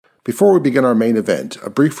Before we begin our main event, a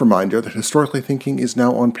brief reminder that Historically Thinking is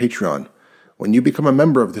now on Patreon. When you become a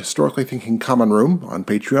member of the Historically Thinking Common Room on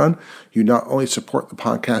Patreon, you not only support the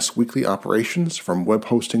podcast's weekly operations, from web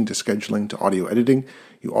hosting to scheduling to audio editing,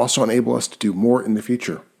 you also enable us to do more in the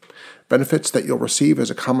future. Benefits that you'll receive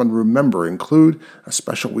as a Common Room member include a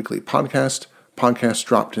special weekly podcast, podcasts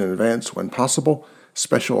dropped in advance when possible,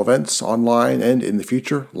 special events online and in the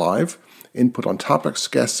future live, input on topics,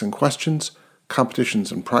 guests, and questions,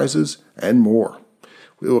 competitions and prizes, and more.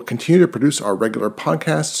 We will continue to produce our regular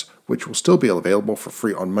podcasts, which will still be available for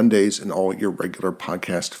free on Mondays in all your regular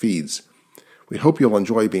podcast feeds. We hope you'll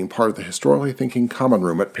enjoy being part of the Historically Thinking Common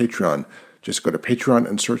Room at Patreon. Just go to Patreon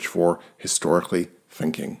and search for Historically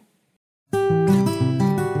Thinking.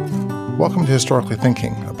 Welcome to Historically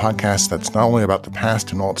Thinking, a podcast that's not only about the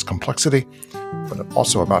past and all its complexity, but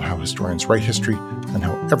also about how historians write history and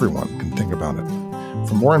how everyone can think about it.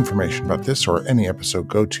 For more information about this or any episode,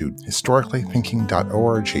 go to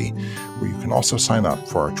historicallythinking.org, where you can also sign up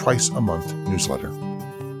for our twice-a-month newsletter.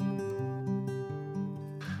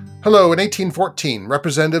 Hello, in 1814,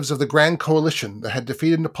 representatives of the Grand Coalition that had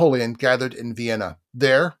defeated Napoleon gathered in Vienna.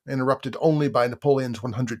 There, interrupted only by Napoleon's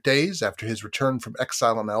 100 days after his return from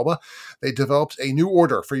exile on Elba, they developed a new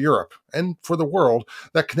order for Europe and for the world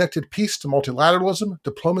that connected peace to multilateralism,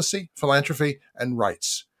 diplomacy, philanthropy, and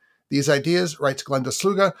rights. These ideas, writes Glenda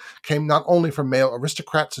Sluga, came not only from male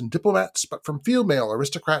aristocrats and diplomats, but from female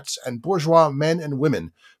aristocrats and bourgeois men and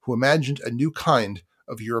women who imagined a new kind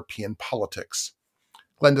of European politics.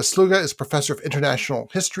 Glenda Sluga is professor of international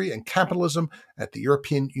history and capitalism at the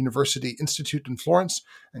European University Institute in Florence,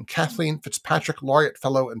 and Kathleen Fitzpatrick Laureate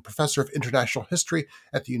Fellow and professor of international history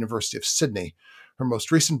at the University of Sydney. Her most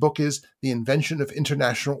recent book is The Invention of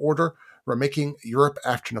International Order, Remaking Europe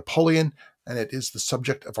After Napoleon, and it is the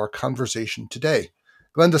subject of our conversation today.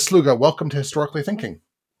 Glenda Sluga, welcome to Historically Thinking.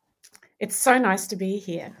 It's so nice to be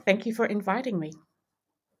here. Thank you for inviting me.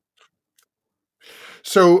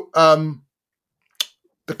 So,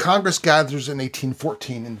 the Congress gathers in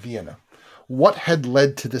 1814 in Vienna. What had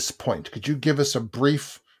led to this point? Could you give us a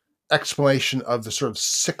brief explanation of the sort of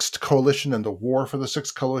Sixth Coalition and the war for the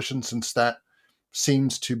Sixth Coalition, since that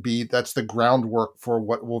seems to be, that's the groundwork for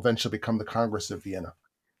what will eventually become the Congress of Vienna?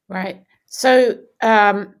 Right. So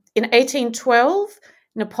in 1812,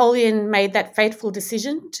 Napoleon made that fateful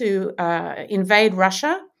decision to invade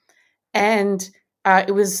Russia. And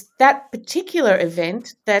it was that particular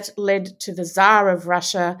event that led to the Tsar of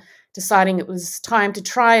Russia deciding it was time to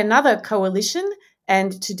try another coalition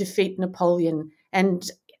and to defeat Napoleon. And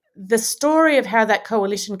the story of how that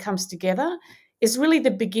coalition comes together is really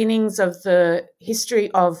the beginnings of the history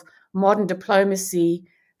of modern diplomacy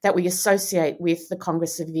that we associate with the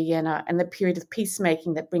Congress of Vienna and the period of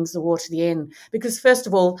peacemaking that brings the war to the end. Because first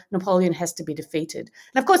of all, Napoleon has to be defeated.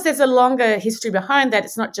 And of course, there's a longer history behind that.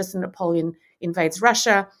 It's not just that Napoleon invades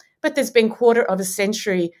Russia, but there's been quarter of a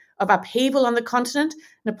century of upheaval on the continent.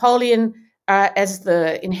 Napoleon, as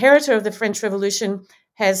the inheritor of the French Revolution,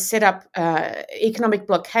 has set up economic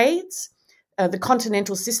blockades, the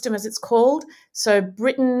continental system, as it's called. So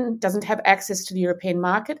Britain doesn't have access to the European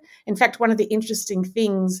market. In fact, one of the interesting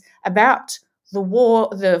things about the war,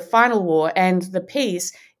 the final war and the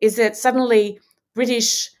peace, is that suddenly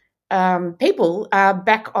British people are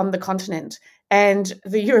back on the continent. And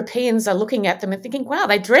the Europeans are looking at them and thinking, wow,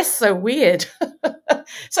 they dress so weird.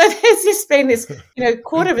 So there's been this,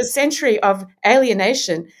 quarter of a century of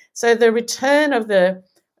alienation. So the return of the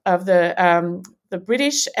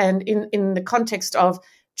British, and in the context of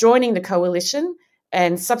joining the coalition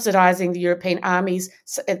and subsidizing the European armies,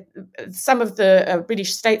 some of the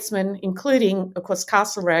British statesmen, including, of course,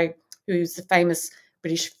 Castlereagh, who's the famous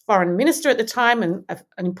British foreign minister at the time and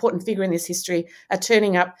an important figure in this history, are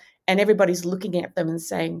turning up, and everybody's looking at them and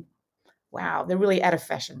saying, wow, they're really out of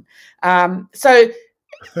fashion. But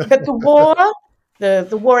the war,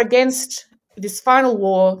 the war against this final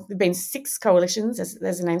war, there have been 6 coalitions, as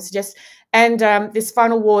the name suggests, and this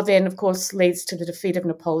final war then, of course, leads to the defeat of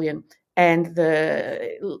Napoleon and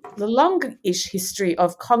the long-ish history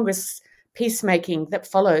of Congress peacemaking that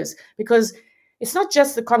follows, because it's not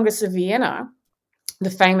just the Congress of Vienna,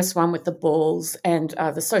 the famous one with the balls and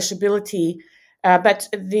the sociability, but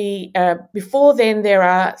before then there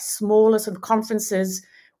are smaller sort of conferences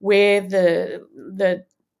where the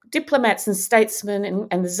diplomats and statesmen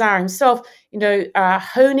and the Tsar himself, are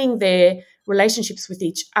honing their relationships with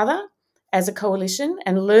each other as a coalition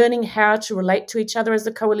and learning how to relate to each other as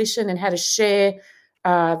a coalition and how to share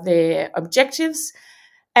their objectives.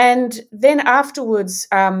 And then afterwards,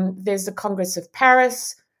 there's the Congress of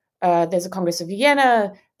Paris, there's a Congress of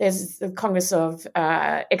Vienna, There's the Congress of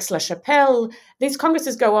Aix-la-Chapelle. These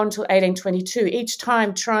congresses go on till 1822, each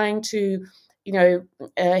time trying to,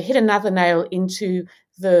 hit another nail into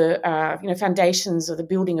the foundations of the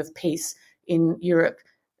building of peace in Europe,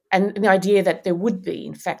 and the idea that there would be,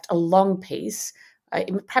 in fact, a long peace,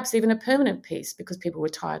 perhaps even a permanent peace, because people were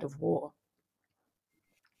tired of war.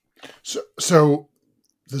 So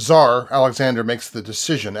the Tsar, Alexander, makes the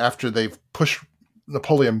decision after they've pushed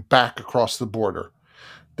Napoleon back across the border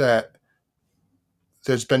that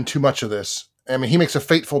there's been too much of this. I mean, he makes a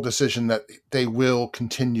fateful decision that they will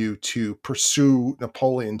continue to pursue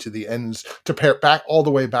Napoleon to the ends, back all the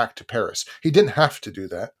way back to Paris. He didn't have to do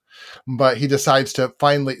that, but he decides to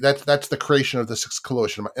finally. That's the creation of the Sixth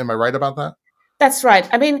Coalition. Am I right about that? That's right.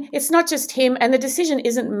 I mean, it's not just him, and the decision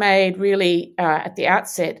isn't made really at the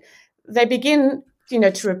outset. They begin,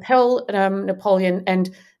 to repel Napoleon, and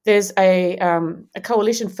there's a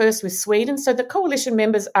coalition first with Sweden. So the coalition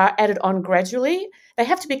members are added on gradually. They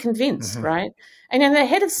have to be convinced, right? And then the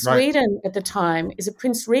head of Sweden at the time is a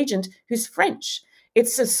prince regent who's French.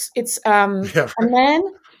 It's a man,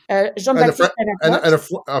 Jean-Baptiste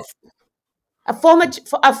Bernadotte,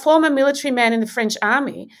 a former military man in the French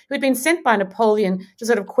army who had been sent by Napoleon to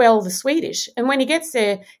sort of quell the Swedish. And when he gets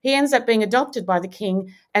there, he ends up being adopted by the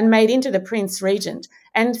king and made into the prince regent,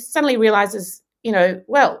 and suddenly realizes,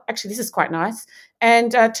 well, actually, this is quite nice,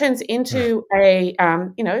 and turns into a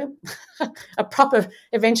proper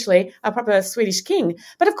Swedish king.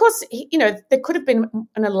 But of course, there could have been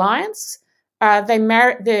an alliance. They're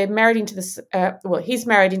married into this. He's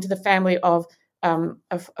married into the family of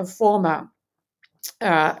a former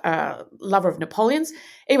lover of Napoleon's.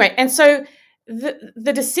 Anyway, and so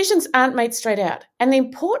the decisions aren't made straight out. And the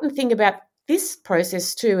important thing about this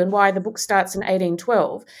process too, and why the book starts in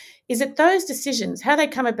 1812, is that those decisions, how they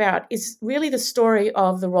come about, is really the story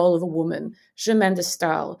of the role of a woman, Germaine de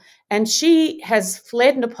Stael. And she has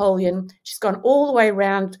fled Napoleon. She's gone all the way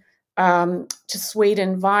around to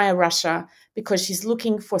Sweden via Russia, because she's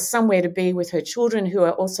looking for somewhere to be with her children, who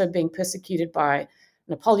are also being persecuted by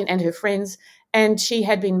Napoleon and her friends. And she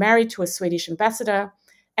had been married to a Swedish ambassador.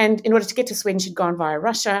 And in order to get to Sweden, she'd gone via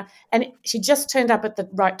Russia. And she just turned up at the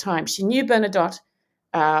right time. She knew Bernadotte.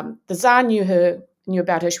 The Tsar knew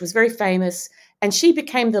about her. She was very famous. And she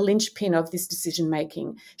became the linchpin of this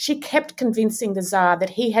decision-making. She kept convincing the Tsar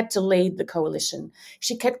that he had to lead the coalition.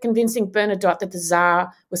 She kept convincing Bernadotte that the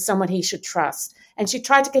Tsar was someone he should trust. And she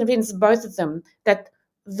tried to convince both of them that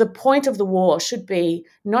the point of the war should be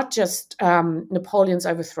not just Napoleon's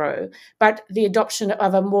overthrow, but the adoption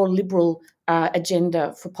of a more liberal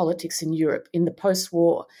agenda for politics in Europe in the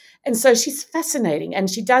post-war. And so she's fascinating. And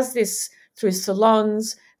she does this through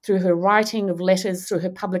salons, through her writing of letters, through her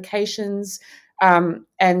publications,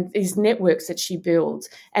 and these networks that she builds.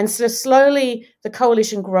 And so slowly the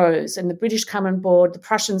coalition grows, and the British come on board, the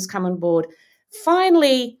Prussians come on board.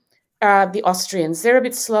 Finally, the Austrians, they're a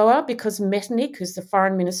bit slower, because Metternich, who's the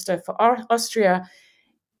foreign minister for Austria,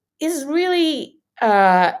 is really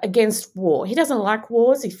against war. He doesn't like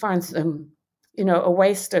wars. He finds them, a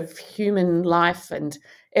waste of human life and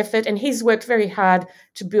effort. And he's worked very hard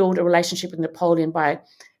to build a relationship with Napoleon by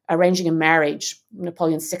arranging a marriage.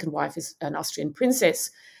 Napoleon's second wife is an Austrian princess.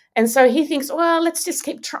 And so he thinks, well, let's just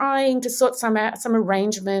keep trying to sort some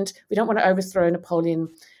arrangement. We don't want to overthrow Napoleon.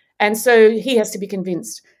 And so he has to be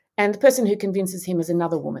convinced. And the person who convinces him is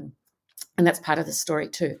another woman. And that's part of the story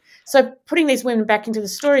too. So putting these women back into the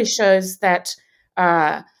story shows that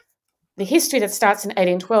the history that starts in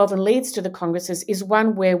 1812 and leads to the Congresses is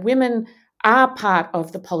one where women are part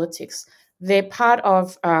of the politics. They're part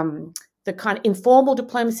of the kind of informal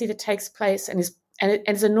diplomacy that takes place, and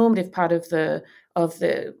is a normative part of the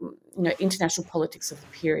international politics of the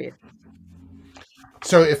period.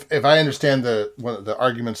 So if I understand one of the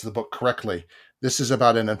arguments of the book correctly, this is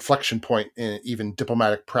about an inflection point in even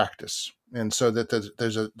diplomatic practice, and so that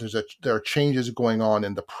there are changes going on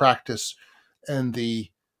in the practice and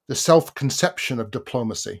the self-conception of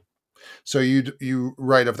diplomacy. So you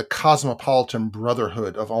write of the cosmopolitan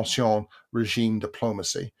brotherhood of ancien regime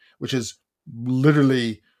diplomacy, which is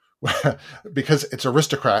literally because it's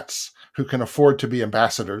aristocrats who can afford to be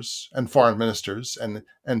ambassadors and foreign ministers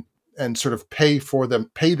and sort of pay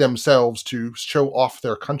themselves to show off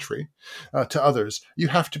their country to others. You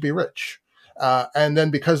have to be rich. And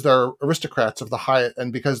then because they're aristocrats of the high,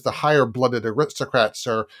 and because the higher blooded aristocrats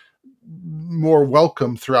are more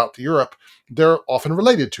welcome throughout Europe, they're often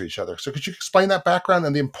related to each other. So could you explain that background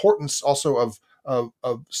and the importance also of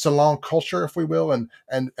salon culture, if we will, and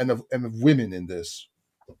of women in this?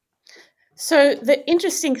 So the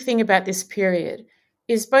interesting thing about this period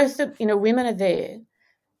is both that women are there,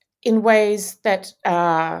 in ways that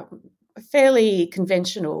are fairly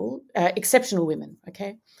conventional, exceptional women,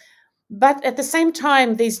 okay? But at the same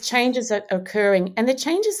time, these changes are occurring, and the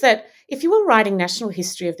changes that, if you were writing national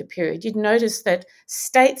history of the period, you'd notice that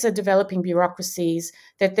states are developing bureaucracies,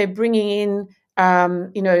 that they're bringing in,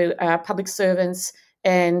 public servants,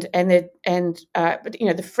 but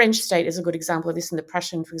the French state is a good example of this, and the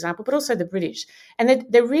Prussian, for example, but also the British, and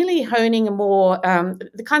they're really honing a more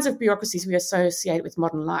the kinds of bureaucracies we associate with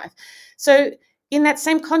modern life. So, in that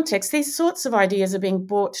same context, these sorts of ideas are being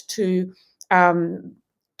brought to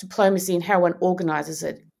diplomacy and how one organises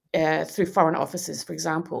it through foreign offices, for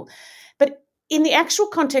example. But in the actual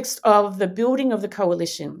context of the building of the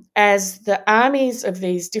coalition, as the armies of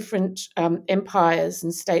these different empires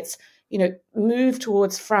and states, move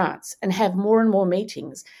towards France and have more and more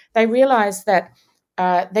meetings, they realise that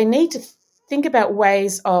they need to think about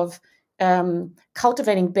ways of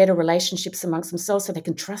cultivating better relationships amongst themselves so they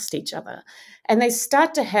can trust each other. And they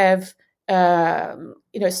start to have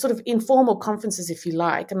sort of informal conferences, if you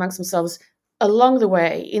like, amongst themselves along the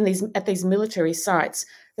way at these military sites.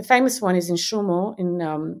 The famous one is in Chaumont in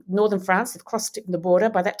northern France. They've crossed the border.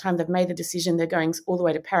 By that time, they've made the decision. They're going all the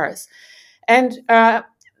way to Paris. And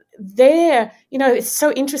there, it's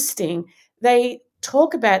so interesting. They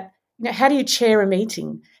talk about, how do you chair a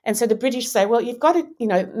meeting? And so the British say, well, you've got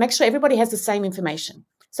to, make sure everybody has the same information.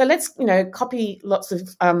 So let's, copy lots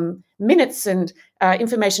of minutes and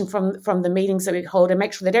information from the meetings that we hold and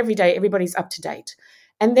make sure that every day everybody's up to date.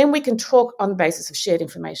 And then we can talk on the basis of shared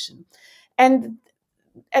information. And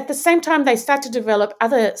at the same time, they start to develop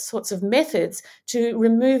other sorts of methods to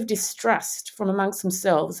remove distrust from amongst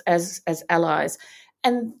themselves as allies.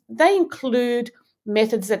 And they include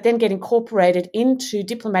methods that then get incorporated into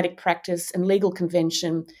diplomatic practice and legal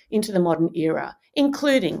convention into the modern era,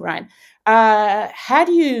 including, how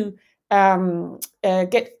do you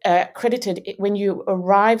get credited when you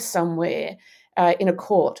arrive somewhere in a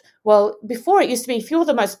court? Well, before it used to be, if you're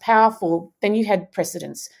the most powerful, then you had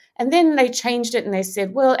precedence. And then they changed it and they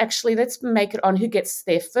said, well, actually, let's make it on who gets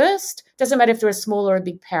there first. Doesn't matter if they're a small or a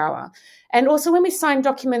big power. And also when we sign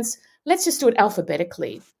documents, let's just do it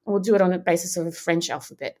alphabetically. And we'll do it on the basis of a French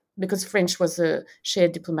alphabet because French was a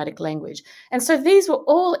shared diplomatic language. And so these were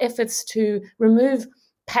all efforts to remove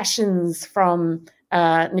passions from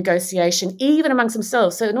negotiation, even amongst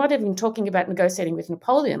themselves. So not even talking about negotiating with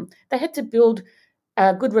Napoleon, they had to build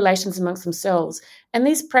good relations amongst themselves. And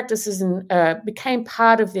these practices became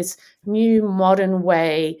part of this new modern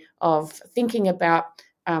way of thinking about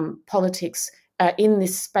politics in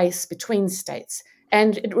this space between states.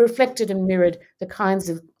 And it reflected and mirrored the kinds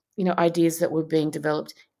of ideas that were being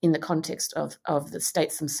developed in the context of the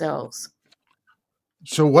states themselves.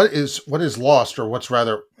 So what is lost, or what's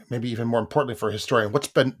rather maybe even more importantly for a historian, what's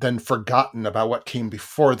been then forgotten about what came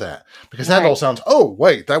before that? Because that all sounds, oh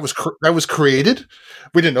wait, that was created.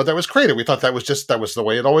 We didn't know that was created. We thought that was the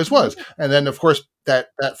way it always was. And then of course that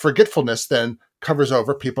forgetfulness then covers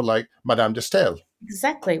over people like Madame de Staël.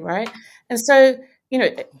 Exactly, right. And so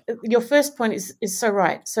your first point is so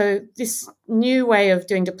right. So this new way of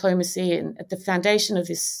doing diplomacy, and at the foundation of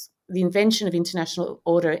this, the invention of international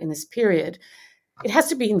order in this period, it has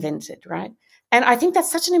to be invented, right? And I think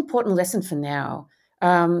that's such an important lesson for now,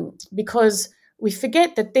 because we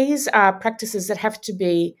forget that these are practices that have to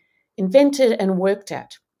be invented and worked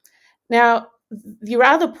at. Now, your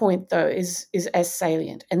other point, though, is as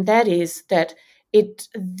salient, and that is that it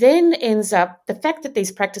then ends up, the fact that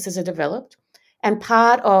these practices are developed, and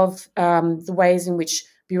part of the ways in which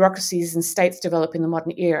bureaucracies and states develop in the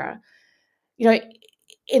modern era,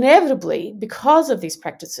 inevitably, because of these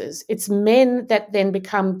practices, it's men that then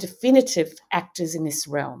become definitive actors in this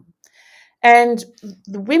realm. And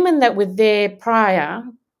the women that were there prior,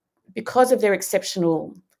 because of their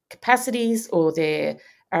exceptional capacities or their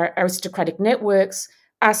aristocratic networks,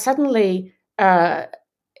 are suddenly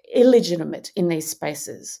illegitimate in these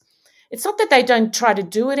spaces. It's not that they don't try to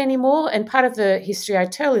do it anymore, and part of the history I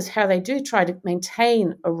tell is how they do try to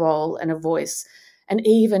maintain a role and a voice. And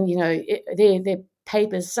even, their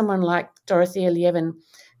papers, someone like Dorothea Lievin,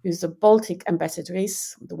 who's a Baltic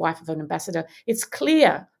ambassadrice, the wife of an ambassador, it's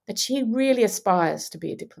clear that she really aspires to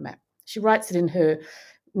be a diplomat. She writes it in her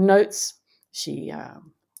notes. She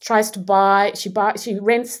tries to she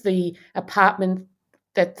rents the apartment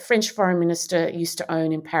that the French foreign minister used to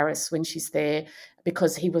own in Paris when she's there,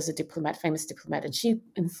 because he was a diplomat, famous diplomat, and she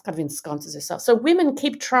kind of ensconces herself. So women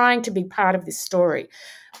keep trying to be part of this story,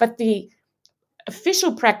 but the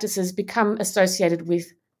official practices become associated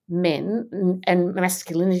with men and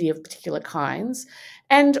masculinity of particular kinds.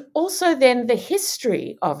 And also then the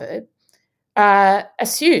history of it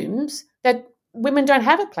assumes that women don't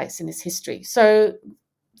have a place in this history. So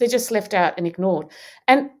they're just left out and ignored.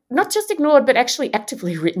 And not just ignored, but actually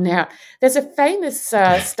actively written out. There's a famous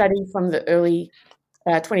study from the early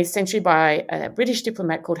 20th century by a British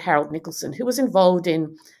diplomat called Harold Nicholson, who was involved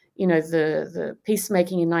in, the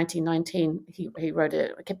peacemaking in 1919. He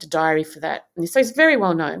kept a diary for that. And so he's very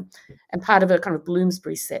well known and part of a kind of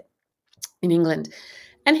Bloomsbury set in England.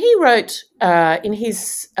 And he wrote in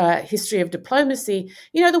his history of diplomacy,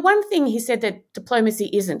 the one thing he said that diplomacy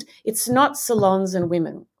isn't, it's not salons and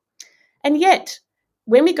women. And yet,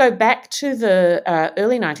 when we go back to the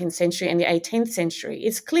early 19th century and the 18th century,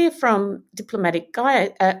 it's clear from diplomatic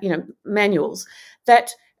manuals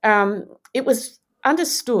that it was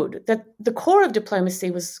understood that the core of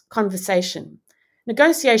diplomacy was conversation.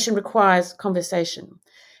 Negotiation requires conversation.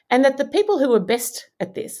 And that the people who were best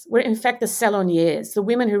at this were, in fact, the salonières, the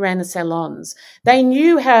women who ran the salons. They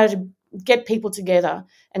knew how to get people together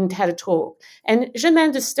and how to talk. And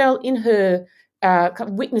Germaine de Staël, in her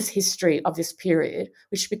witness history of this period,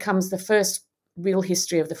 which becomes the first real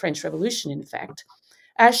history of the French Revolution, in fact,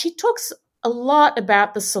 she talks a lot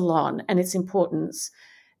about the salon and its importance.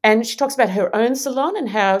 And she talks about her own salon and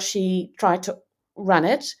how she tried to run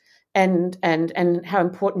it and how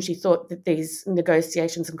important she thought that these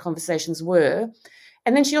negotiations and conversations were.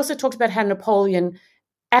 And then she also talked about how Napoleon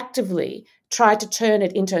actively tried to turn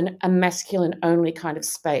it into a masculine-only kind of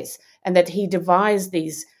space, and that he devised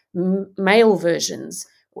these male versions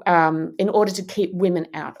in order to keep women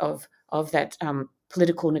out of that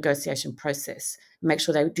political negotiation process, make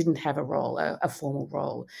sure they didn't have a role, a formal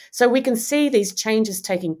role. So we can see these changes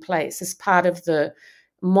taking place as part of the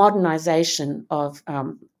modernization of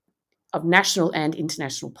national and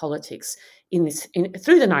international politics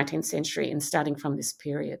through the 19th century and starting from this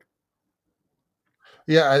period.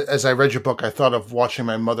 Yeah, as I read your book, I thought of watching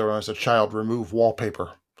my mother when I was a child remove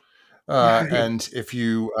wallpaper. And if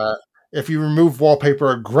you remove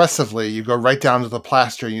wallpaper aggressively, you go right down to the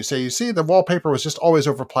plaster and you say, you see, the wallpaper was just always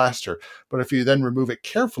over plaster. But if you then remove it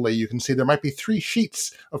carefully, you can see there might be 3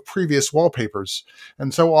 sheets of previous wallpapers.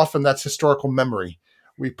 And so often that's historical memory.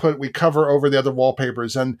 We cover over the other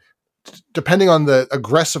wallpapers, and depending on the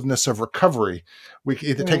aggressiveness of recovery, we can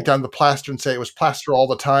either take down the plaster and say it was plaster all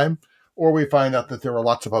the time, or we find out that there were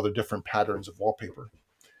lots of other different patterns of wallpaper.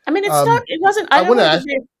 I mean, it wasn't, I don't want to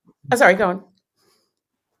be, sorry, go on.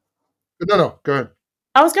 No, go ahead.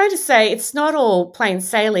 I was going to say it's not all plain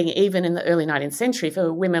sailing, even in the early 19th century,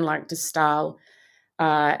 for women like de Staël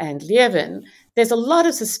and Liévin. There's a lot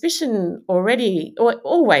of suspicion already, or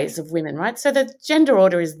always, of women, right? So the gender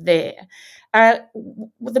order is there.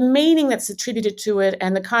 The meaning that's attributed to it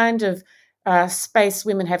and the kind of space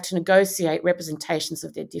women have to negotiate representations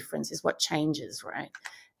of their difference is what changes, right?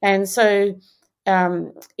 And so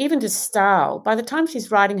even de Staël, by the time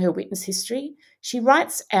she's writing her witness history, she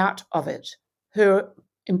writes out of it her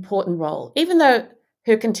important role, even though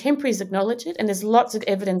her contemporaries acknowledge it, and there's lots of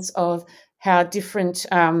evidence of how different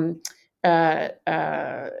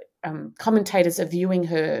commentators are viewing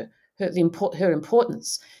her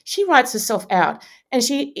importance. She writes herself out, and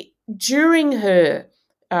during her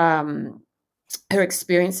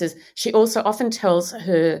experiences, she also often tells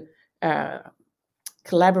her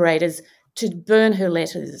collaborators to burn her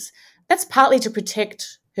letters. That's partly to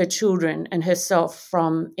protect her children and herself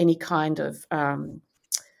from any kind of,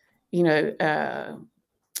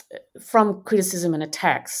 from criticism and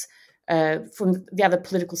attacks from the other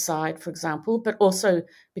political side, for example, but also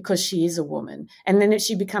because she is a woman. And then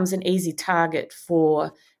she becomes an easy target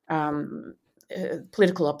for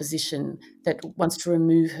political opposition that wants to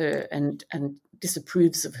remove her and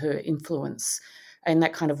disapproves of her influence in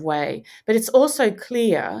that kind of way. But it's also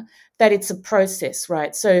clear that it's a process,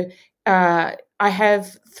 right? So I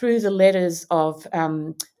have, through the letters of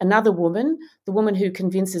another woman, the woman who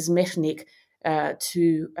convinces Metternich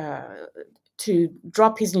to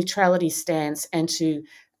drop his neutrality stance and to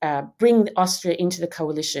bring Austria into the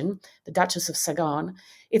coalition, the Duchess of Sagan,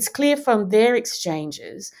 it's clear from their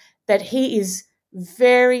exchanges that he is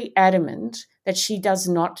very adamant that she does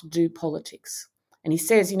not do politics. And he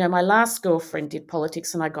says, my last girlfriend did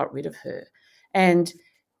politics and I got rid of her. And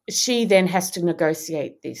she then has to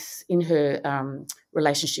negotiate this in her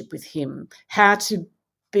relationship with him, how to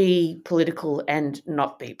be political and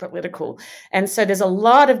not be political. And so there's a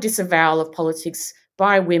lot of disavowal of politics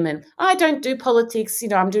by women. I don't do politics,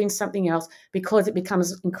 I'm doing something else, because it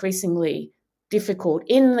becomes increasingly difficult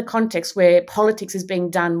in the context where politics is being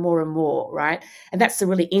done more and more, right? And that's the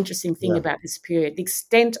really interesting thing about this period, the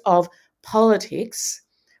extent of politics,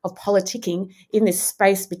 of politicking in this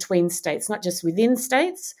space between states, not just within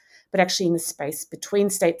states, but actually in the space between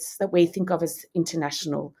states that we think of as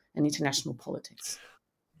international and international politics.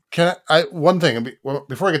 Can one thing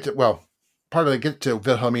before I get to partly get to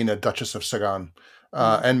Wilhelmina, Duchess of Sagan,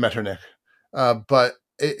 and Metternich, but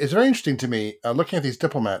it's very interesting to me looking at these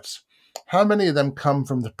diplomats. How many of them come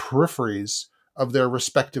from the peripheries of their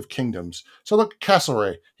respective kingdoms? So look,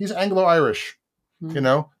 Castlereagh, he's Anglo-Irish,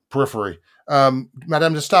 periphery.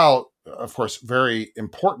 Madame de Staël, of course, very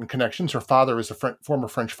important connections. Her father is a former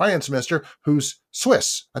French finance minister who's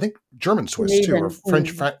Swiss, I think German Swiss too, or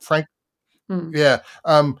French Frank. Yeah.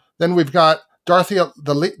 Then we've got Dorothea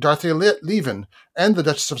Levin and the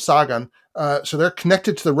Duchess of Sagan. So they're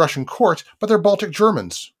connected to the Russian court, but they're Baltic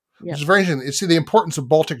Germans. Which is very interesting. You see the importance of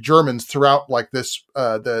Baltic Germans throughout, like this,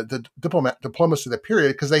 the diplomacy of the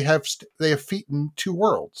period, because they have feet in two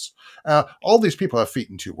worlds. All these people have feet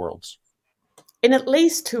in two worlds. In at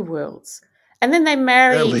least two worlds, and then they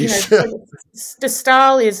marry. At least. De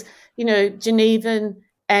Staël is, Genevan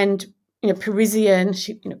and Parisian.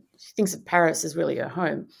 She thinks of Paris as really her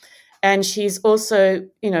home, and she's also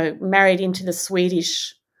married into the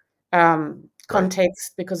Swedish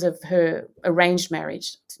context because of her arranged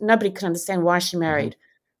marriage. Nobody can understand why she married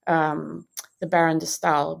the Baron de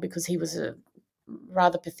Staël, because he was a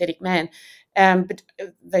rather pathetic man, but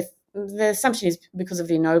the assumption is because of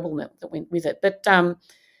the ennoblement that went with it. But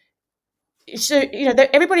so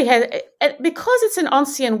everybody has, because it's an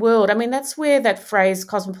ancien world. I mean, that's where that phrase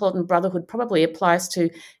 "cosmopolitan brotherhood" probably applies to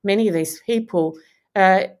many of these people.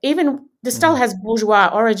 Even de Staël has bourgeois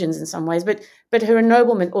origins in some ways, but her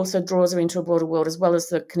ennoblement also draws her into a broader world, as well as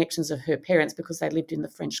the connections of her parents, because they lived in the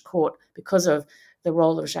French court because of the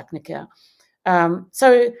role of Jacques Necker.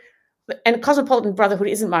 And cosmopolitan brotherhood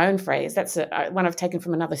isn't my own phrase. That's one I've taken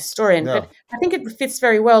from another historian. No. But I think it fits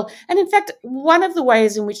very well. And in fact, one of the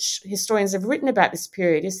ways in which historians have written about this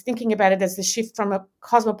period is thinking about it as the shift from a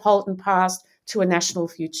cosmopolitan past to a national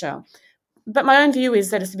future. But my own view is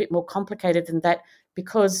that it's a bit more complicated than that,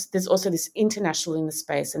 because there's also this international in the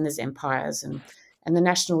space, and there's empires, and the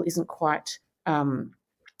national isn't quite the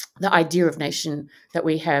idea of nation that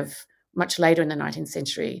we have much later in the 19th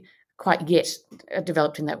century quite yet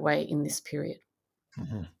developed in that way in this period.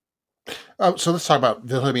 So let's talk about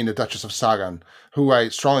Wilhelmina, Duchess of Sagan, who I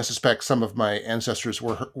strongly suspect some of my ancestors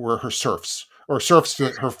were her serfs, or serfs to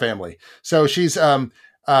her family. So she's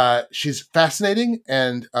fascinating,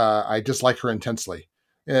 and I dislike her intensely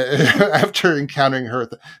after encountering her,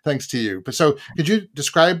 thanks to you. But so, could you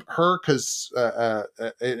describe her, because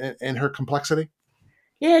in her complexity?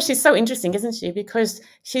 Yeah, she's so interesting, isn't she? Because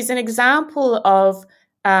she's an example of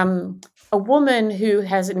a woman who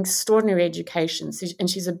has an extraordinary education, and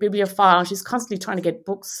she's a bibliophile. She's constantly trying to get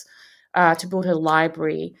books to build her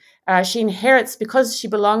library. She inherits, because she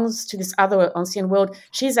belongs to this other ancien world,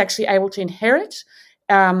 she's actually able to inherit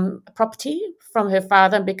property from her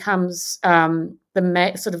father, and becomes the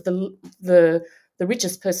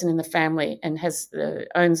richest person in the family, and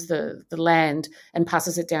owns the land, and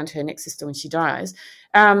passes it down to her next sister when she dies.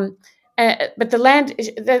 But the land,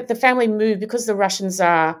 the family moved because the Russian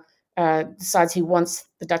Tsar decides he wants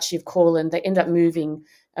the Duchy of Courland. They end up moving,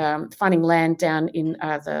 finding land down in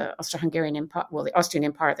the Austro-Hungarian Empire, well, the Austrian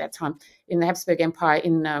Empire at that time, in the Habsburg Empire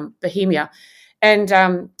in Bohemia.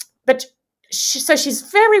 And but she's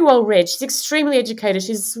very well read. She's extremely educated.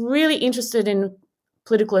 She's really interested in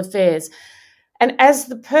political affairs. And as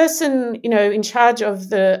the person, in charge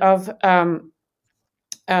of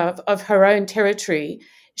her own territory,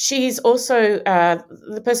 she's also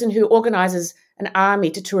the person who organizes an army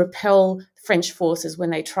to repel French forces when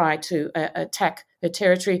they try to attack her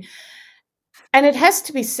territory. And it has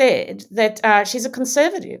to be said that she's a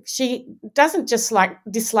conservative. She doesn't just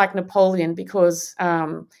dislike Napoleon because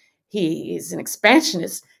he is an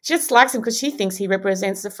expansionist. She just likes him because she thinks he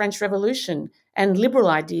represents the French Revolution and liberal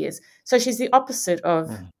ideas. So she's the opposite of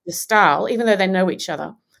de Staël, even though they know each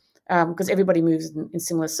other, because everybody moves in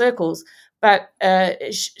similar circles. But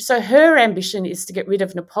so her ambition is to get rid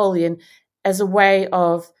of Napoleon as a way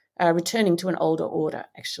of returning to an older order,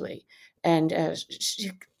 actually. And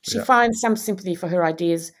she finds some sympathy for her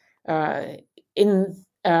ideas in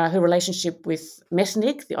her relationship with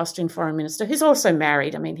Metternich, the Austrian foreign minister, who's also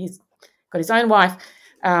married. I mean, he's got his own wife.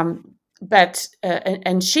 But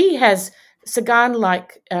she has, Sagan,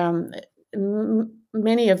 like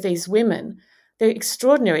many of these women, they're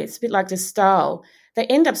extraordinary. It's a bit like de Staël. They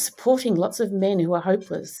end up supporting lots of men who are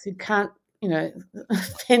hopeless, who can't,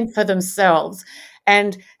 fend for themselves.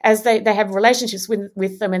 And as they have relationships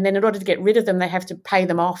with them, and then in order to get rid of them, they have to pay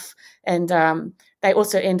them off. And they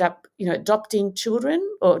also end up, adopting children,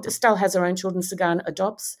 or de Staël has her own children, Sagan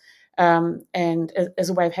adopts, and as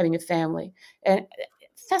a way of having a family. And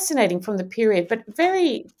fascinating from the period, but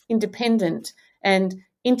very independent. And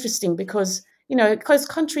interesting because, it goes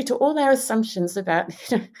contrary to all our assumptions about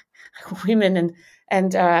women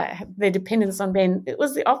and their dependence on men. It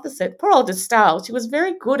was the opposite. Poor old de Stael, she was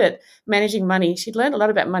very good at managing money. She'd learned a lot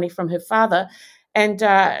about money from her father, and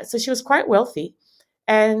so she was quite wealthy.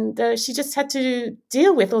 And she just had to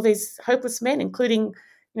deal with all these hopeless men, including,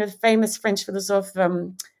 the famous French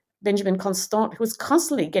philosopher Benjamin Constant, who was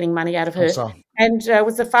constantly getting money out of her, and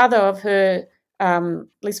was the father of her, at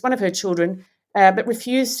least one of her children, but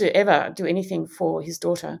refused to ever do anything for his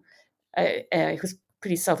daughter. He was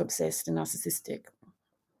pretty self-obsessed and narcissistic.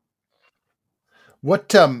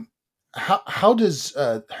 What? How does?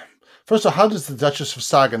 First of all, how does the Duchess of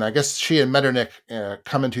Sagan? I guess she and Metternich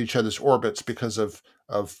come into each other's orbits because of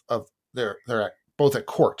they're both at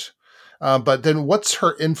court. But then, what's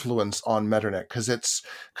her influence on Metternich? Because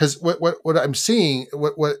what I'm seeing,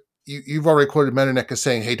 what you've already quoted Metternich as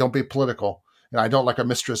saying, "Hey, don't be political. I don't like a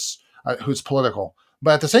mistress who's political."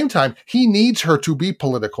 But at the same time, he needs her to be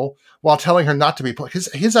political while telling her not to be.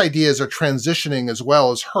 His ideas are transitioning as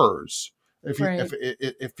well as hers. If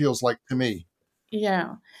it feels like to me.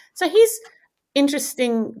 Yeah. So he's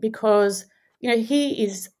interesting because, he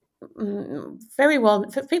is very well,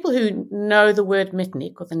 for people who know the word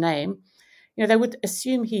Metternich or the name, they would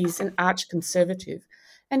assume he's an arch conservative.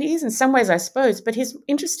 And he is in some ways, I suppose, but he's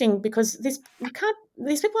interesting because these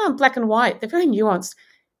people aren't black and white. They're very nuanced.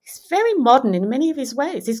 He's very modern in many of his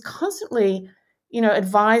ways. He's constantly,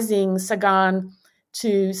 advising Sagan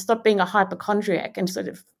to stop being a hypochondriac and sort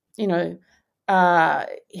of,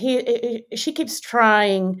 she keeps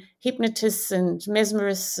trying hypnotists and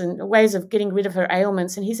mesmerists and ways of getting rid of her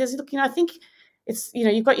ailments. And he says, look, I think it's,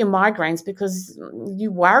 you've got your migraines because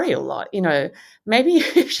you worry a lot, maybe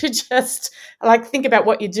you should just think about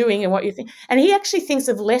what you're doing and what you think. And he actually thinks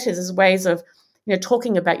of letters as ways of,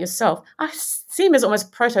 talking about yourself. I see him as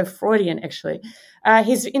almost proto-Freudian, actually.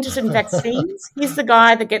 He's interested in vaccines. He's the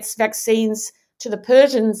guy that gets vaccines to the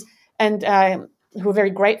Persians and who are very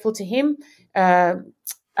grateful to him. And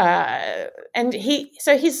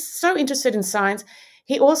he's so interested in science.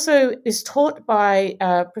 He also is taught by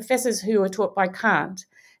professors who are taught by Kant.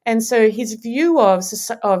 And so his view of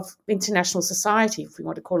international society, if we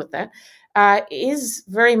want to call it that, is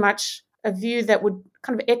very much a view that would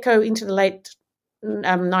kind of echo into the late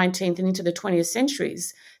 19th and into the 20th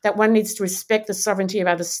centuries, that one needs to respect the sovereignty of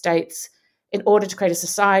other states in order to create a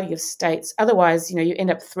society of states. Otherwise, you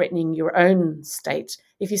end up threatening your own state.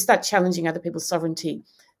 If you start challenging other people's sovereignty,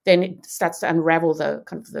 then it starts to unravel the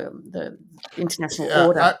kind of the international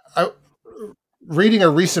order. Reading a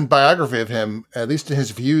recent biography of him, at least in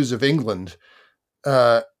his views of England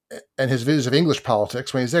and his views of English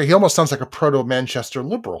politics, when he's there, he almost sounds like a proto-Manchester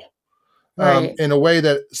liberal. Right. In a way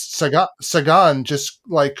that Sagan just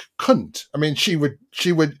couldn't. I mean, she would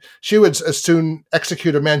as soon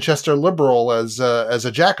execute a Manchester liberal as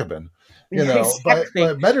a Jacobin, Exactly.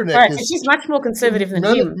 But Metternich so she's much more conservative than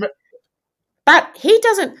him. But he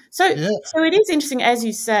doesn't. So it is interesting, as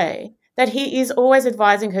you say, that he is always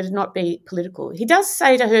advising her to not be political. He does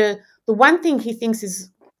say to her, the one thing he thinks is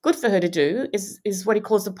good for her to do is what he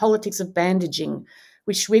calls the politics of bandaging,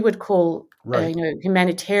 which we would call,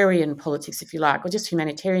 humanitarian politics, if you like, or just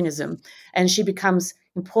humanitarianism. And she becomes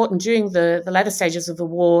important during the latter stages of the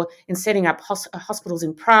war in setting up hospitals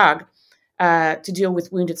in Prague to deal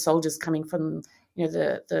with wounded soldiers coming from,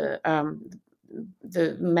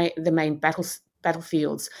 the main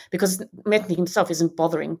battlefields, because Metternich himself isn't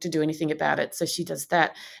bothering to do anything about it. So she does that.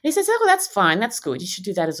 And he says, oh, that's fine. That's good. You should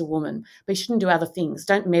do that as a woman, but you shouldn't do other things.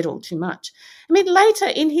 Don't meddle too much. I mean, later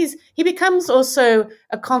he becomes also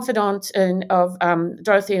a confidant of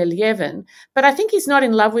Dorothea Lievin, but I think he's not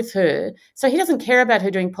in love with her. So he doesn't care about her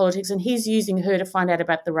doing politics, and he's using her to find out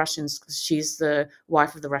about the Russians because she's the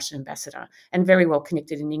wife of the Russian ambassador and very well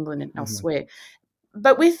connected in England and elsewhere.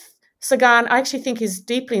 But with Sagan, I actually think he's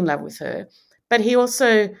deeply in love with her. But he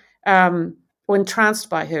also, or entranced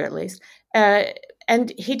by her at least,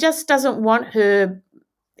 and he just doesn't want her.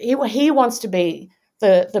 He wants to be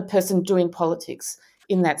the person doing politics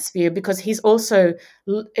in that sphere, because he's also,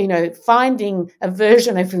 finding a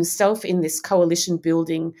version of himself in this coalition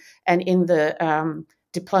building and in the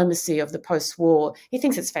diplomacy of the post-war. He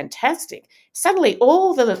thinks it's fantastic. Suddenly,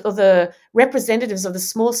 all the representatives of the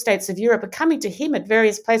small states of Europe are coming to him at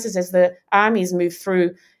various places as the armies move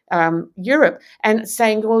through Europe, and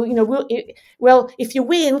saying, well, if you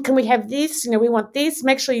win, can we have this? We want this.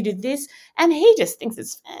 Make sure you do this. And he just thinks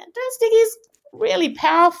it's fantastic. He's really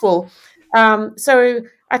powerful. So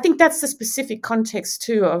I think that's the specific context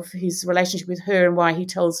too of his relationship with her and why he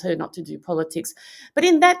tells her not to do politics. But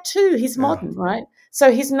in that too, he's modern, right?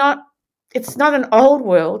 So he's not it's not an old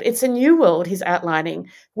world, it's a new world he's outlining,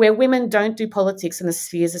 where women don't do politics and the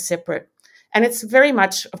spheres are separate. And it's very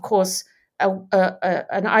much, of course,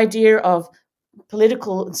 an idea of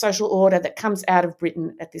political and social order that comes out of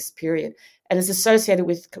Britain at this period and is associated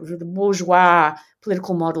with the bourgeois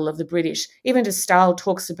political model of the British. Even de Stael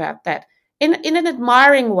talks about that in an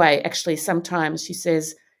admiring way, actually, sometimes. She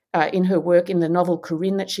says in her work, in the novel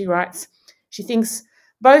Corinne that she writes, she thinks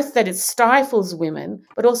both that it stifles women,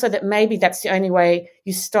 but also that maybe that's the only way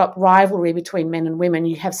you stop rivalry between men and women.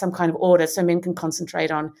 You have some kind of order so men can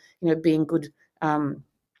concentrate on, being good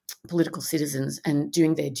political citizens and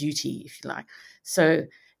doing their duty, if you like. So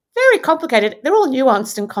very complicated. They're all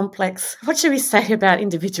nuanced and complex. What should we say about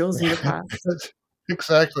individuals in the past?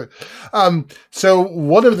 Exactly. So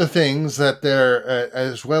one of the things that they're,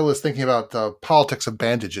 as well as thinking about the politics of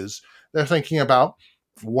bandages, they're thinking about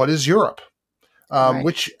what is Europe, Right.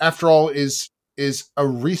 which, after all, is a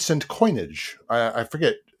recent coinage. I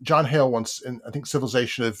forget. John Hale once, in I think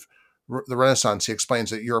Civilization of the Renaissance, he explains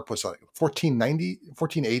that Europe was like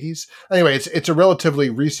 1480s. Anyway, it's a relatively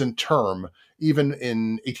recent term, even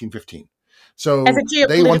in 1815. As a So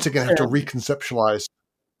they once geopolitical again have to term. reconceptualize.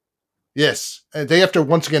 Yes, they have to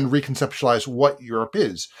once again reconceptualize what Europe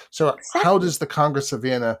is. So how Exactly. does the Congress of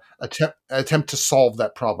Vienna attempt to solve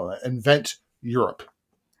that problem, invent Europe?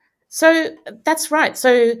 So that's right.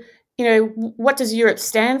 So, what does Europe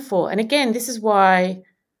stand for? And again, this is why,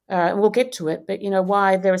 and we'll get to it, but,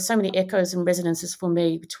 why there are so many echoes and resonances for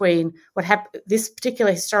me between what happened, this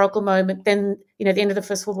particular historical moment, then, the end of the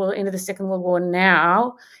First World War, end of the Second World War,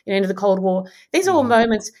 now, end of the Cold War. These are all Mhm.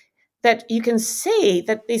 moments that you can see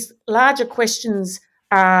that these larger questions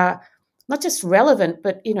are not just relevant,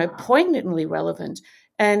 but, poignantly relevant.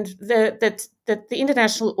 And that the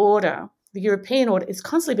international order, the European order, is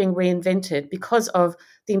constantly being reinvented because of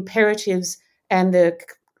the imperatives and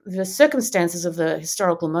the circumstances of the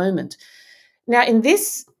historical moment. Now, in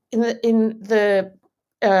the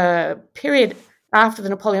period after the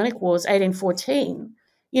Napoleonic Wars, 1814,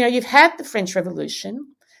 you've had the French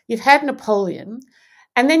Revolution, you've had Napoleon,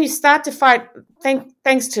 and then you start to fight,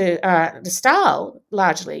 thanks to de Stael,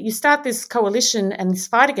 largely. You start this coalition and this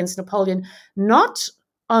fight against Napoleon, not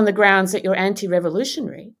on the grounds that you're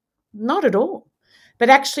anti-revolutionary, not at all, but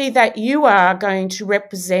actually that you are going to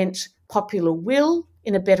represent popular will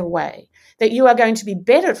in a better way, that you are going to be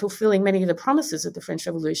better at fulfilling many of the promises of the French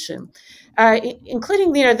Revolution,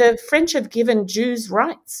 including, the French have given Jews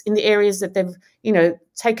rights in the areas that they've,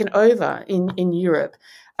 taken over in Europe.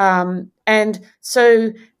 And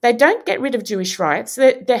so they don't get rid of Jewish rights.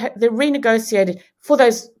 They're renegotiated for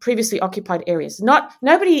those previously occupied areas.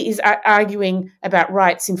 Nobody is arguing about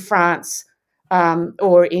rights in France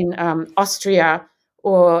or in Austria,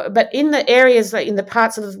 but in the areas, like in the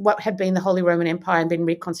parts of what had been the Holy Roman Empire and been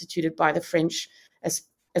reconstituted by the French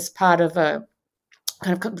as part of a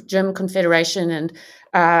kind of German Confederation, and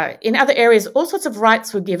in other areas, all sorts of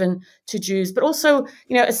rights were given to Jews, but also,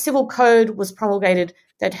 a civil code was promulgated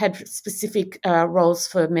that had specific roles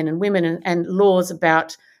for men and women, and laws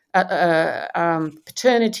about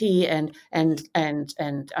paternity and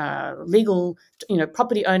legal,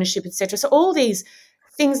 property ownership, etc. So all these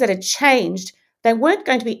things that had changed, they weren't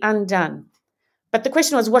going to be undone. But the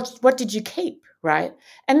question was, what did you keep, right?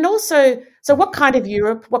 And also, so what kind of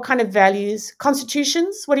Europe, what kind of values,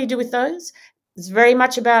 constitutions, what do you do with those? It's very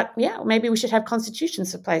much about, maybe we should have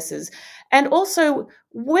constitutions for places. And also,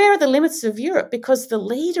 where are the limits of Europe? Because the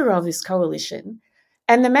leader of this coalition,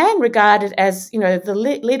 and the man regarded as,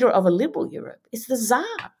 the leader of a liberal Europe, is the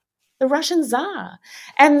Tsar, the Russian Tsar.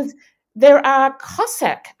 And there are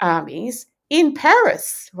Cossack armies in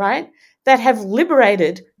Paris, right, that have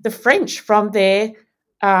liberated the French from their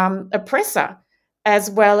oppressor, as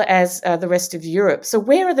well as the rest of Europe. So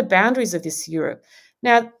where are the boundaries of this Europe?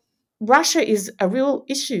 Now, Russia is a real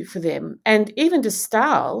issue for them. And even de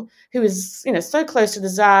Stael, who is, so close to the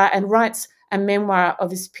Tsar and writes a memoir of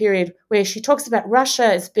this period where she talks about Russia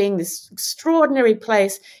as being this extraordinary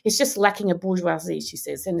place. It's just lacking a bourgeoisie, she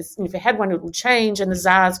says. And if it had one, it will change, and the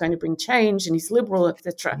Tsar is going to bring change, and he's liberal,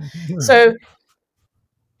 etc. So,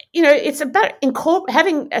 it's about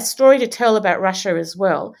having a story to tell about Russia as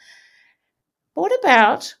well. But what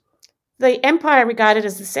about the empire regarded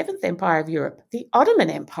as the seventh empire of Europe, the Ottoman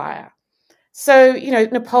Empire? So,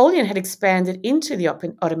 Napoleon had expanded into the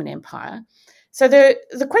Ottoman Empire. So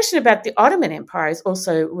the question about the Ottoman Empire is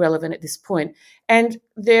also relevant at this point. And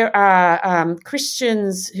there are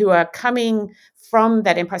Christians who are coming from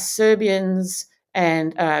that empire, Serbians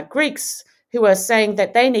and Greeks, who are saying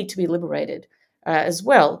that they need to be liberated. as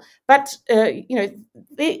well. But,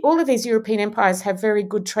 all of these European empires have very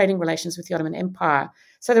good trading relations with the Ottoman Empire.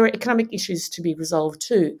 So there are economic issues to be resolved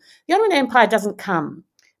too. The Ottoman Empire doesn't come.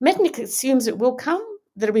 Metternich assumes it will come,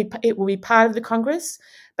 that it will be part of the Congress,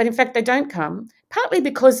 but in fact they don't come, partly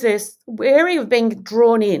because they're wary of being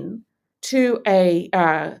drawn in to a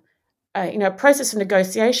process of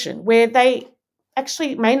negotiation where they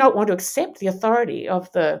actually may not want to accept the authority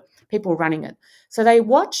of the people running it. So they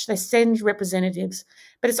send representatives,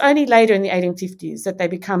 but it's only later in the 1850s that they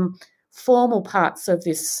become formal parts of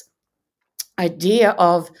this idea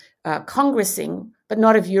of congressing, but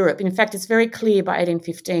not of Europe. In fact, it's very clear by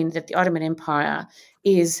 1815 that the Ottoman Empire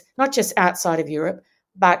is not just outside of Europe,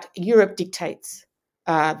 but Europe dictates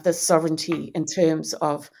the sovereignty in terms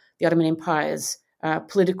of the Ottoman Empire's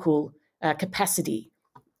political capacity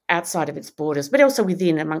outside of its borders, but also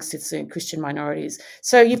within amongst its Christian minorities.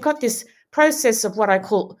 So you've got this process of what I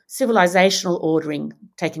call civilizational ordering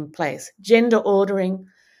taking place, gender ordering,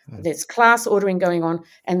 there's class ordering going on,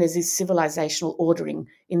 and there's this civilizational ordering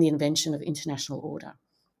in the invention of international order.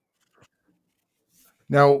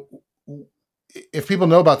 Now, if people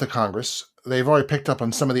know about the Congress, they've already picked up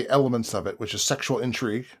on some of the elements of it, which is sexual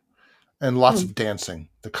intrigue and lots of dancing.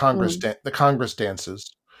 The Congress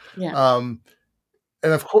dances. Yeah.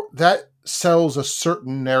 And of course, that sells a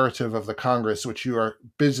certain narrative of the Congress, which you are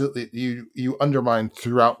busily you undermine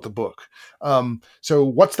throughout the book. So,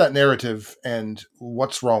 what's that narrative, and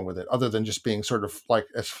what's wrong with it, other than just being sort of like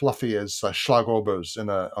as fluffy as Schlagobers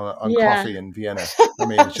on coffee in Vienna? I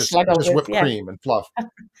mean, it's just whipped cream and fluff.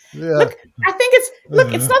 Yeah. Look, I think it's not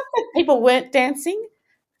that people weren't dancing,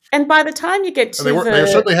 and by the time you get to they're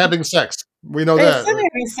certainly having sex. We know that. They're certainly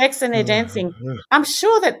having sex and they're dancing. I'm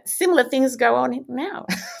sure that similar things go on now.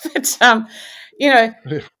 But,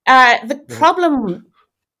 the problem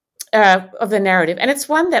of the narrative, and it's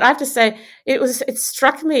one that I have to say, it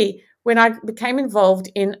struck me when I became involved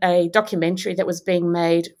in a documentary that was being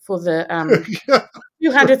made for the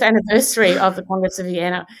 200th anniversary of the Congress of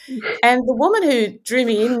Vienna. And the woman who drew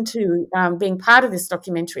me into being part of this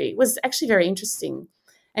documentary was actually very interesting.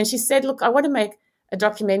 And she said, look, I want to make a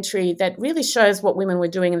documentary that really shows what women were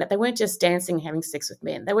doing and that they weren't just dancing and having sex with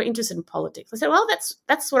men. They were interested in politics. I said, well,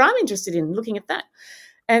 that's what I'm interested in, looking at that.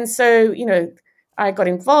 And so, I got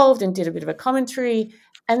involved and did a bit of a commentary.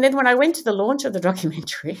 And then when I went to the launch of the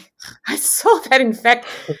documentary, I saw that, in fact,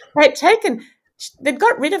 they'd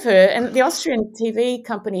got rid of her, and the Austrian TV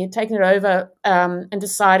company had taken it over and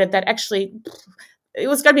decided that actually it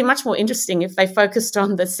was going to be much more interesting if they focused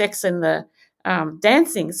on the sex and the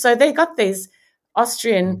dancing. So they got these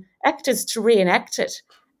Austrian actors to reenact it.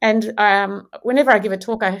 And whenever I give a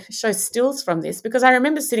talk, I show stills from this, because I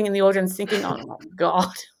remember sitting in the audience thinking, oh, my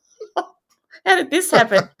God, how did this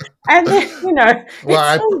happen? And then,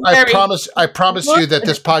 well, I promise you that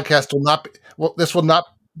this podcast will not be,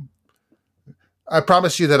 I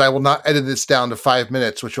promise you that I will not edit this down to 5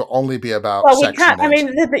 minutes, which will only be about sex. Well, we can't. I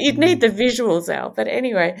mean, you'd need the visuals out. But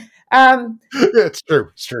anyway. It's true.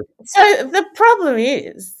 So the problem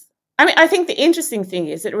is, I think the interesting thing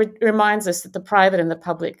is it reminds us that the private and the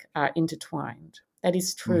public are intertwined. That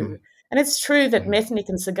is true. Mm-hmm. And it's true that Metternich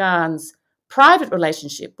and Sagan's private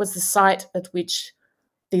relationship was the site at which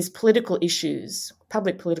these public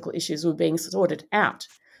political issues were being sorted out.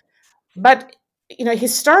 But,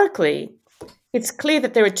 historically, it's clear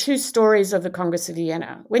that there are two stories of the Congress of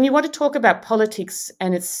Vienna. When you want to talk about politics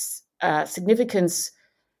and its significance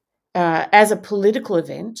as a political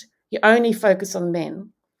event, you only focus on men.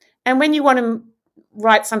 And when you want to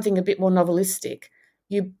write something a bit more novelistic,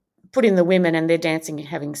 you put in the women and they're dancing and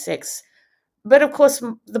having sex. But of course,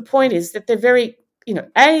 the point is that they're very,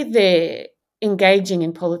 they're engaging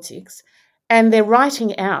in politics, and their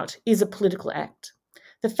writing out is a political act.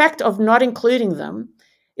 The fact of not including them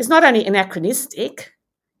is not only anachronistic,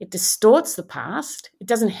 it distorts the past. It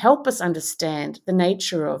doesn't help us understand the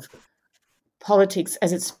nature of politics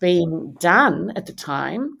as it's being done at the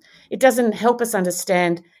time. It doesn't help us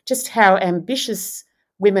understand just how ambitious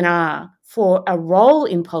women are for a role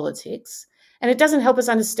in politics. And it doesn't help us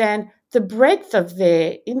understand the breadth of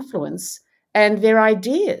their influence and their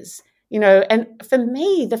ideas. And for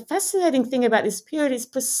me, the fascinating thing about this period is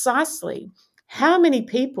precisely how many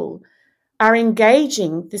people are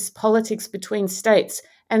engaging this politics between states,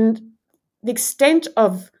 and the extent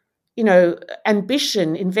of,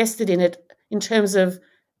 ambition invested in it in terms of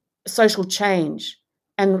social change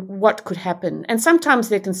and what could happen. And sometimes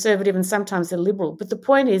they're conservative and sometimes they're liberal. But the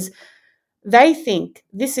point is, they think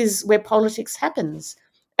this is where politics happens.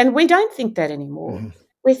 And we don't think that anymore. Mm-hmm.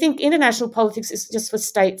 We think international politics is just for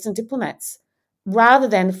states and diplomats, rather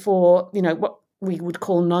than for, we would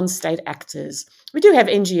call non-state actors. We do have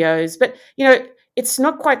NGOs, but, you know, it's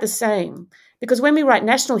not quite the same, because when we write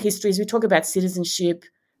national histories, we talk about citizenship,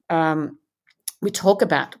 we talk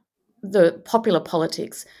about the popular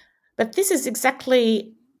politics. But this is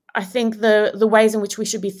exactly, I think, the ways in which we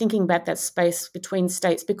should be thinking about that space between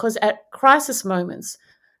states, because at crisis moments,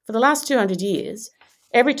 for the last 200 years,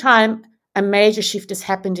 every time a major shift has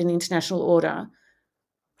happened in the international order,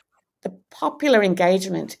 the popular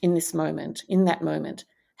engagement in that moment,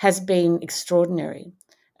 has been extraordinary.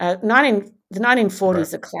 The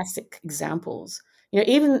 1940s are classic examples. You know,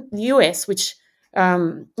 even the US, which you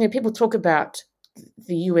know, people talk about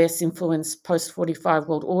the US influence post 45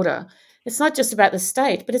 world order. It's not just about the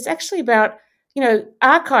state, but it's actually about, you know,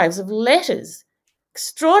 archives of letters,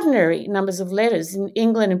 extraordinary numbers of letters in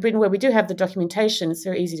England and Britain, where we do have the documentation. It's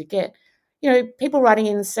very easy to get. You know, people writing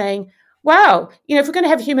in and saying, wow, you know, if we're going to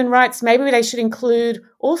have human rights, maybe they should include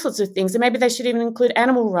all sorts of things, and maybe they should even include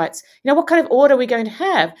animal rights. You know, what kind of order are we going to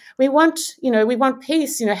have? We want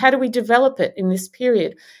peace. You know, how do we develop it in this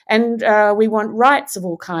period? And we want rights of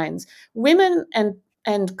all kinds. Women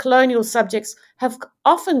and colonial subjects have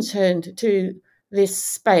often turned to this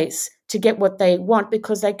space to get what they want,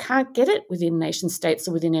 because they can't get it within nation states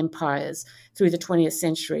or within empires through the 20th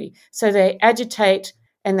century. So they agitate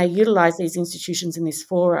and they utilize these institutions in this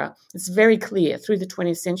fora. It's very clear through the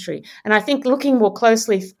 20th century. And I think looking more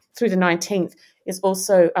closely through the 19th is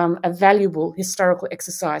also a valuable historical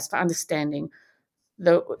exercise for understanding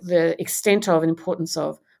the extent of and importance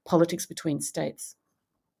of politics between states.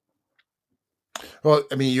 Well,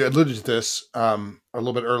 I mean, you alluded to this a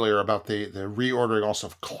little bit earlier about the reordering also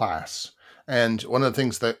of class. And one of the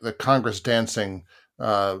things that the Congress dancing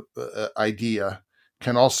idea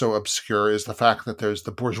can also obscure is the fact that there's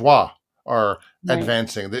the bourgeois are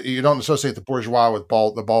advancing. You don't associate the bourgeois with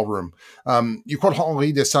the ballroom. You quote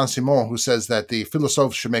Henri de Saint-Simon, who says that the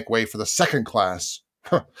philosophes should make way for the second class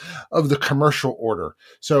of the commercial order.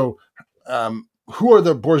 So who are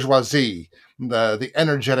the bourgeoisie? The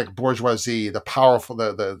energetic bourgeoisie, the powerful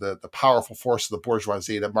the powerful force of the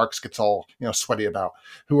bourgeoisie that Marx gets all sweaty about,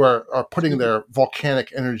 who are putting their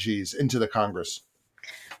volcanic energies into the Congress.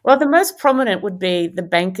 Well, the most prominent would be the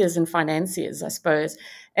bankers and financiers, I suppose,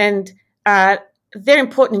 and they're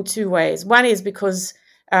important in two ways. One is because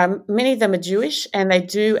many of them are Jewish, and they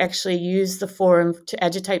do actually use the forum to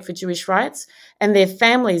agitate for Jewish rights, and their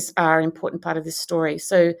families are an important part of this story.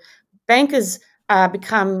 So bankers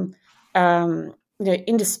become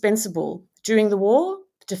indispensable during the war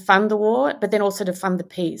to fund the war, but then also to fund the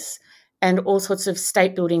peace and all sorts of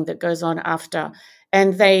state building that goes on after.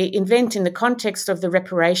 And they invent, in the context of the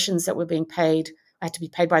reparations that were being paid, had to be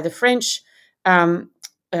paid by the French. It's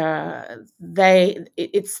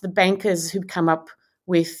the bankers who come up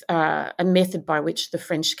with a method by which the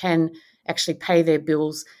French can actually pay their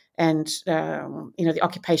bills, and the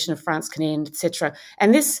occupation of France can end, etc.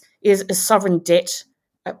 And this is a sovereign debt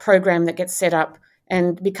program that gets set up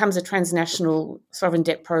and becomes a transnational sovereign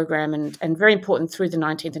debt program, and very important through the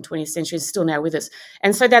 19th and 20th centuries, still now with us.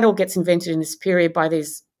 And so that all gets invented in this period by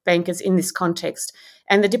these bankers in this context.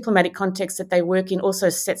 And the diplomatic context that they work in also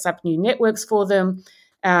sets up new networks for them.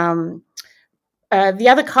 The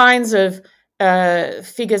other kinds of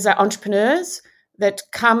figures are entrepreneurs that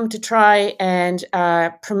come to try and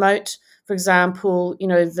promote, for example,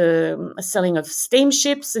 the selling of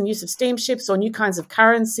steamships and use of steamships, or new kinds of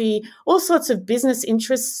currency. All sorts of business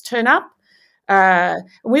interests turn up.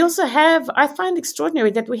 We also have, I find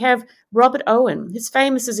extraordinary that we have Robert Owen. He's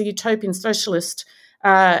famous as a utopian socialist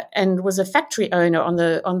and was a factory owner on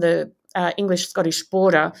the English-Scottish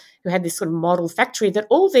border, who had this sort of model factory that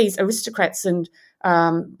all these aristocrats and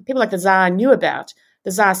people like the Tsar knew about.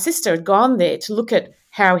 The Tsar's sister had gone there to look at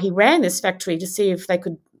how he ran this factory to see if they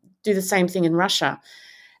could do the same thing in Russia.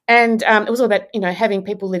 And it was all about, having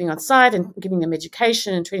people living on site and giving them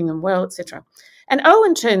education and treating them well, etc. And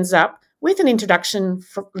Owen turns up with an introduction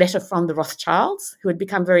letter from the Rothschilds, who had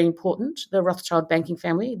become very important. The Rothschild banking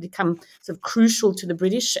family had become sort of crucial to the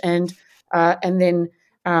British, and then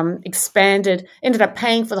expanded, ended up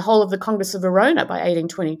paying for the whole of the Congress of Verona by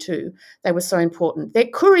 1822. They were so important. Their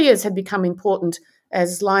couriers had become important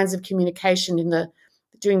as lines of communication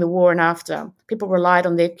during the war and after. People relied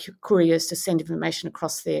on their couriers to send information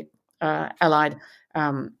across their allied,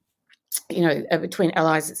 between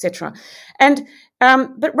allies, etc. And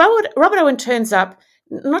but Robert Owen turns up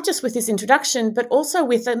not just with this introduction, but also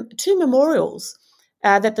with two memorials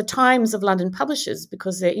that the Times of London publishes,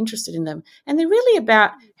 because they're interested in them, and they're really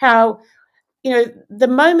about how the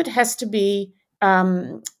moment has to be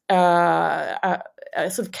sort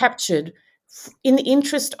of captured in the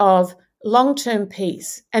interest of long-term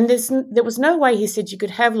peace. And there was no way, he said, you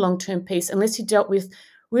could have long-term peace unless you dealt with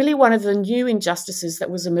really one of the new injustices that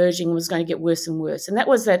was emerging and was going to get worse and worse. And that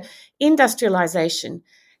was that industrialization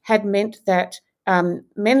had meant that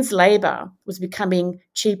men's labor was becoming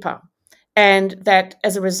cheaper. And that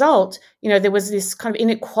as a result, there was this kind of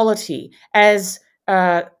inequality as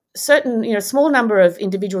certain, small number of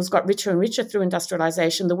individuals got richer and richer through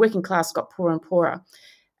industrialization. The working class got poorer and poorer.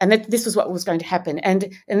 And that this was what was going to happen.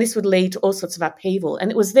 And this would lead to all sorts of upheaval. And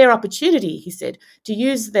it was their opportunity, he said, to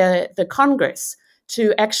use the Congress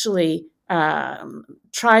to actually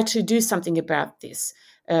try to do something about this.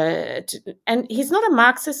 And he's not a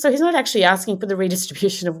Marxist, so he's not actually asking for the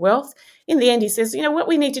redistribution of wealth. In the end, he says, what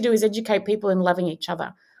we need to do is educate people in loving each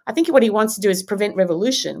other. I think what he wants to do is prevent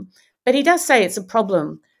revolution. But he does say it's a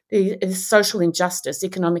problem, the social injustice,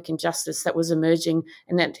 economic injustice that was emerging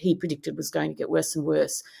and that he predicted was going to get worse and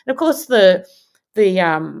worse. And of course, the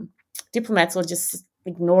diplomats will just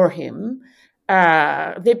ignore him.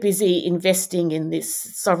 They're busy investing in this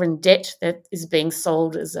sovereign debt that is being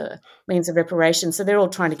sold as a means of reparation. So they're all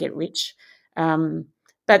trying to get rich.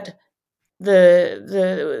 But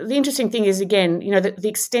the interesting thing is, again, the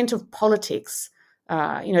extent of politics,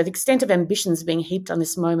 the extent of ambitions being heaped on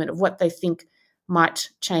this moment of what they think might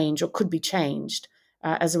change or could be changed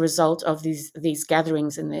as a result of these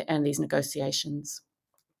gatherings and these negotiations.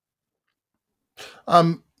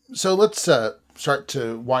 So let's start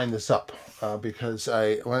to wind this up because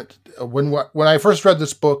when I first read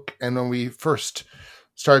this book and when we first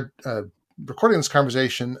started recording this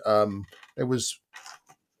conversation, it was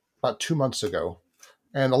about 2 months ago,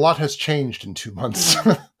 and a lot has changed in 2 months.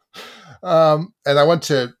 And I want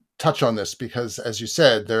to touch on this because, as you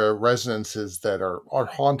said, there are resonances that are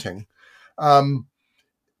haunting. One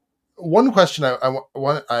question I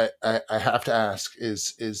have to ask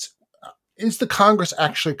is the Congress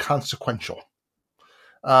actually consequential?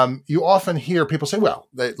 You often hear people say, well,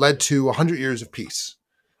 they led to 100 years of peace.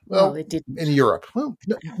 Well, it didn't. In Europe. Well,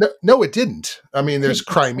 no, it didn't. I mean, there's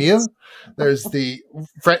Crimea, there's the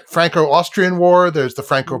Franco-Austrian War, there's the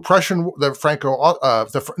Franco-Prussian, the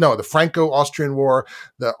Franco-Austrian War,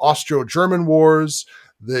 the Austro-German wars,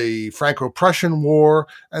 the Franco-Prussian War,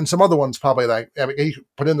 and some other ones probably you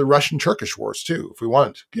put in the Russian-Turkish wars too, if we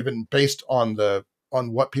want, based on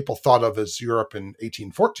what people thought of as Europe in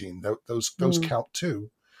 1814. Those count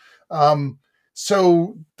too.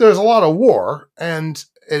 So there's a lot of war, and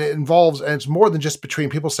it involves, and it's more than just between,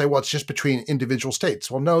 people say, well, it's just between individual states.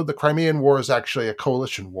 Well, no, the Crimean War is actually a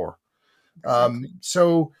coalition war. Exactly.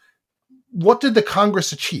 So what did the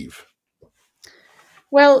Congress achieve?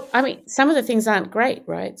 Well, I mean, some of the things aren't great,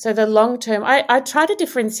 right? So the long term, I try to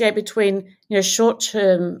differentiate between, short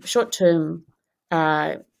term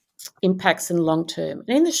impacts and long term.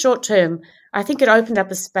 And in the short term, I think it opened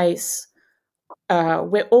up a space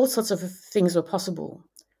where all sorts of things were possible.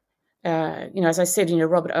 As I said,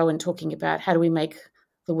 Robert Owen talking about how do we make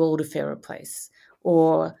the world a fairer place,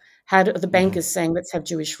 or how do the bankers saying let's have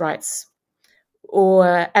Jewish rights,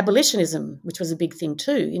 or abolitionism, which was a big thing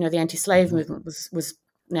too. The anti-slave movement was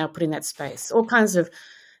now put in that space. All kinds of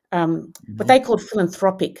what they called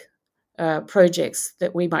philanthropic projects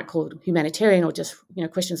that we might call humanitarian, or just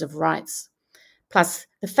questions of rights. Plus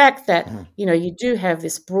the fact that you do have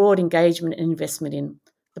this broad engagement and investment in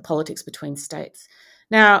the politics between states.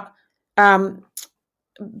 Now,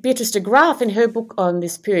 Beatrice de Graaf, in her book on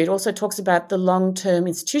this period, also talks about the long-term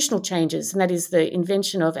institutional changes, and that is the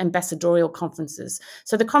invention of ambassadorial conferences.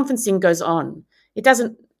 So the conferencing goes on. It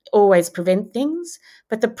doesn't always prevent things,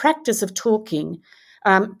 but the practice of talking,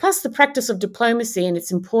 plus the practice of diplomacy and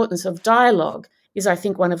its importance of dialogue, is, I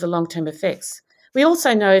think, one of the long-term effects. We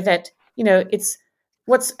also know that, it's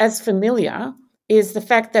what's as familiar is the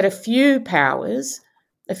fact that a few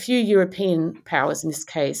European powers in this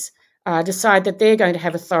case, decide that they're going to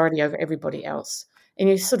have authority over everybody else. And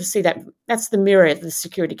you sort of see that that's the mirror of the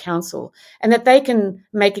Security Council, and that they can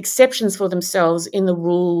make exceptions for themselves in the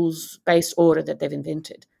rules-based order that they've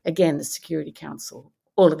invented. Again, the Security Council,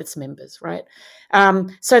 all of its members, right?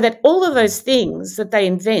 So that all of those things that they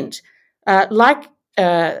invent, like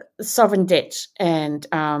sovereign debt and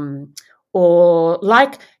or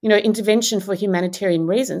like, intervention for humanitarian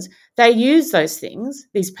reasons, they use those things,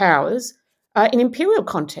 these powers, in imperial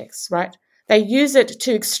contexts, right? They use it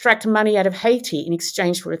to extract money out of Haiti in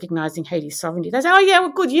exchange for recognizing Haiti's sovereignty. They say, oh, yeah,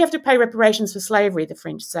 well, good, you have to pay reparations for slavery, the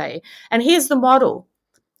French say. And here's the model.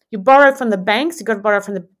 You borrow from the banks, you've got to borrow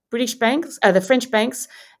from the British banks, the French banks,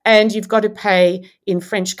 and you've got to pay in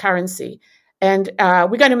French currency. And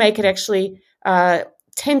we're going to make it actually 10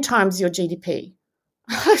 times your GDP.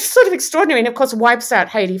 It's sort of extraordinary, and of course wipes out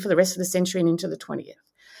Haiti for the rest of the century and into the 20th.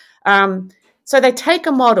 So they take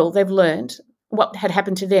a model they've learned what had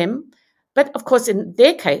happened to them, but of course in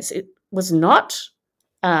their case it was not,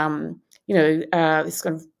 this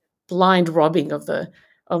kind of blind robbing of the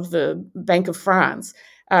Bank of France.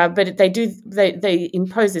 But they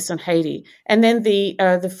impose this on Haiti, and then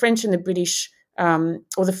the French and the British,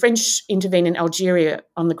 or the French intervene in Algeria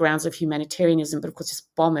on the grounds of humanitarianism, but of course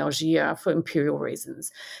just bomb Algiers for imperial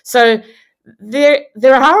reasons. So there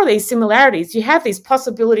are these similarities. You have these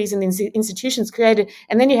possibilities and these institutions created,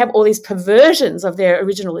 and then you have all these perversions of their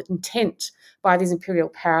original intent by these imperial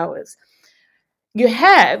powers. You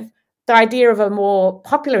have the idea of a more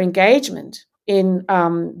popular engagement in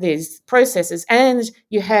these processes, and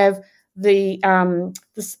you have the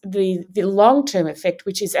long-term effect,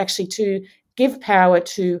 which is actually to give power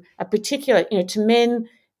to a particular, to men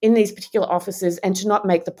in these particular offices, and to not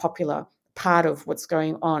make the popular part of what's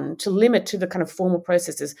going on, to limit to the kind of formal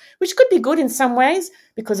processes, which could be good in some ways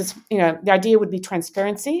because it's, the idea would be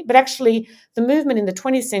transparency, but actually the movement in the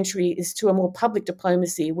 20th century is to a more public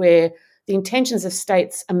diplomacy where the intentions of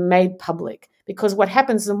states are made public, because what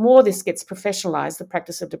happens, the more this gets professionalized, the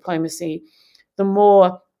practice of diplomacy, the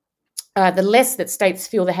less that states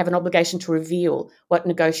feel they have an obligation to reveal what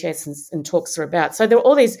negotiations and talks are about. So there are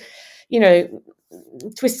all these,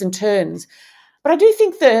 twists and turns. But I do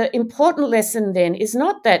think the important lesson then is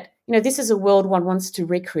not that, this is a world one wants to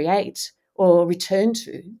recreate or return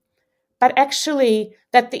to, but actually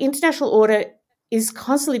that the international order is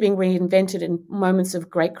constantly being reinvented in moments of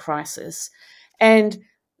great crisis. And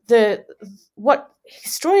what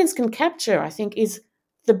historians can capture, I think, is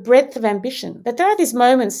the breadth of ambition. That there are these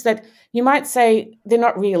moments that you might say they're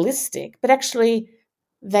not realistic, but actually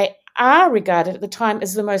they are regarded at the time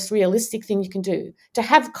as the most realistic thing you can do. To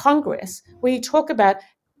have Congress where you talk about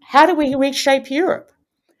how do we reshape Europe?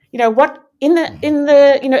 What in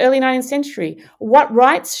the early 19th century, what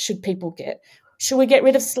rights should people get? Should we get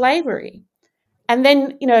rid of slavery? And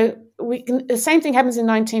then, the same thing happens in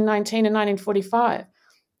 1919 and 1945.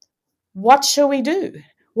 What shall we do?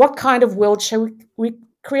 What kind of world shall we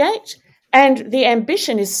create? And the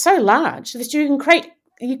ambition is so large that you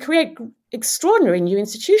create extraordinary new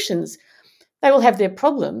institutions. They will have their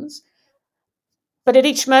problems, but at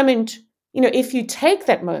each moment, if you take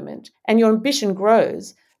that moment and your ambition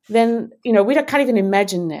grows, then we can't even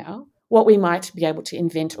imagine now what we might be able to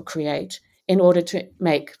invent or create in order to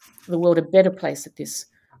make the world a better place at this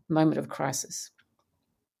moment of crisis.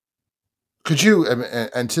 Could you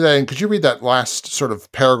could you read that last sort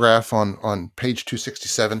of paragraph on page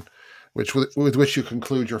 267, with which you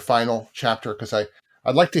conclude your final chapter? Because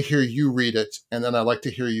I'd like to hear you read it, and then I'd like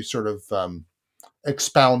to hear you sort of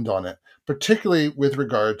expound on it, particularly with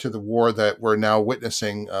regard to the war that we're now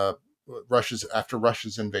witnessing, after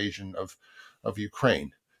Russia's invasion of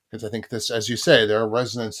Ukraine. Because I think this, as you say, there are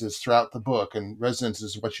resonances throughout the book, and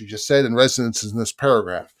resonances what you just said, and resonances in this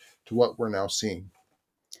paragraph to what we're now seeing.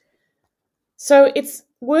 So it's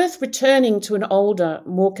worth returning to an older,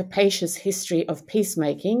 more capacious history of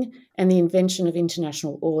peacemaking and the invention of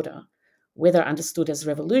international order, whether understood as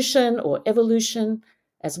revolution or evolution,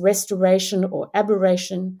 as restoration or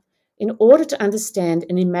aberration, in order to understand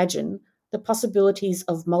and imagine the possibilities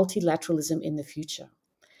of multilateralism in the future.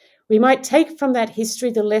 We might take from that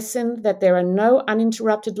history the lesson that there are no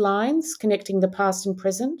uninterrupted lines connecting the past and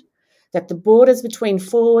present, that the borders between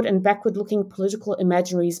forward and backward-looking political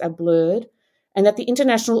imaginaries are blurred, and that the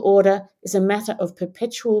international order is a matter of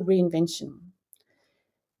perpetual reinvention.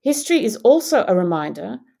 History is also a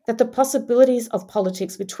reminder that the possibilities of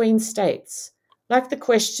politics between states, like the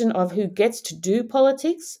question of who gets to do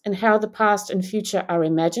politics and how the past and future are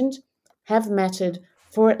imagined, have mattered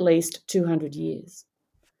for at least 200 years.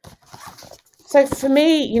 So for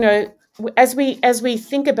me, as we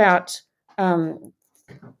think about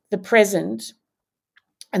the present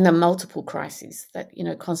and the multiple crises that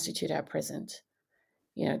constitute our present,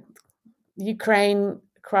 the Ukraine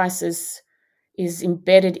crisis is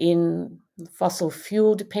embedded in fossil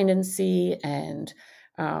fuel dependency and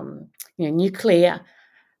nuclear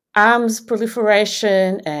arms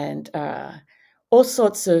proliferation and all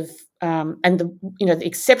sorts of and the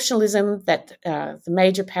exceptionalism that the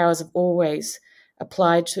major powers have always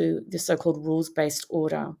applied to the so-called rules-based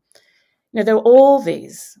order. There are all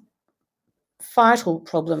these vital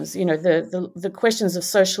problems. The questions of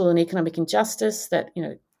social and economic injustice that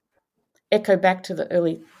echo back to the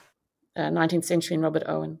early 19th century in Robert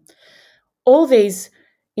Owen. All these,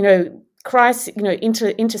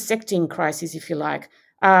 intersecting crises, if you like,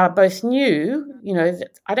 are both new.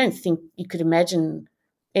 I don't think you could imagine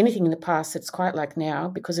anything in the past that's quite like now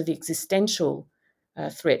because of the existential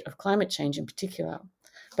threat of climate change in particular.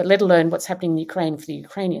 but let alone what's happening in Ukraine for the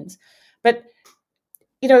Ukrainians. But,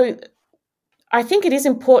 I think it is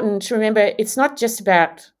important to remember it's not just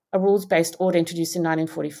about a rules-based order introduced in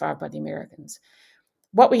 1945 by the Americans.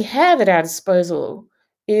 What we have at our disposal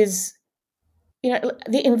is,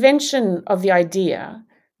 the invention of the idea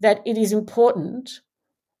that it is important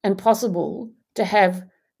and possible to have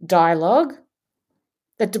dialogue,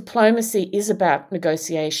 that diplomacy is about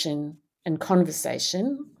negotiation and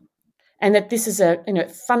conversation, and that this is a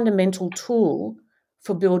fundamental tool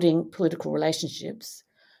for building political relationships,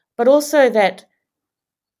 but also that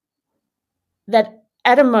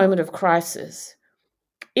at a moment of crisis,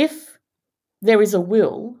 if there is a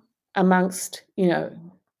will amongst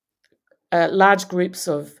large groups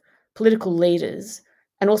of political leaders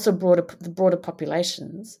and also the broader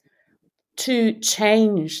populations to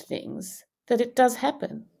change things, that it does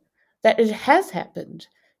happen, that it has happened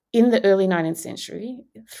in the early 19th century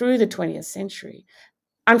through the 20th century.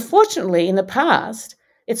 Unfortunately, in the past,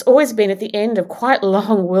 it's always been at the end of quite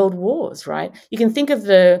long world wars, right? You can think of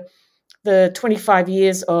the 25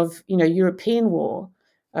 years of European war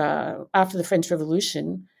after the French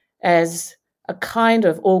Revolution as a kind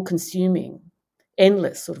of all-consuming,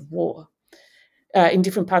 endless sort of war in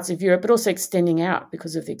different parts of Europe, but also extending out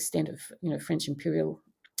because of the extent of French imperial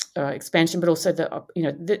expansion, but also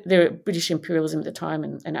the British imperialism at the time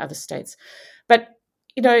and other states. But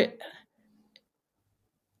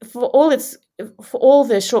for all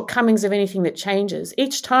the shortcomings of anything that changes,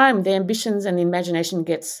 each time the ambitions and the imagination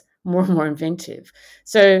gets more and more inventive.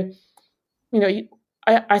 So,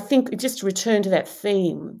 I think just to return to that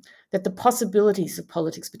theme, that the possibilities of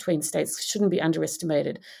politics between states shouldn't be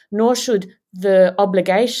underestimated, nor should the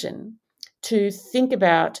obligation to think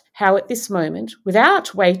about how at this moment,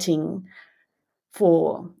 without waiting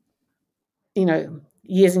for,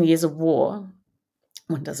 years and years of war,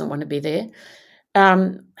 one doesn't want to be there,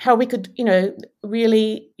 how we could,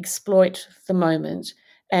 really exploit the moment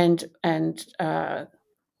and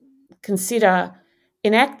consider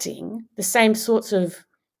enacting the same sorts of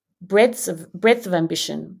breadth of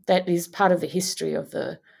ambition that is part of the history of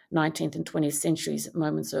the 19th and 20th centuries at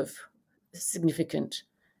moments of significant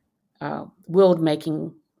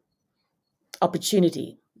world-making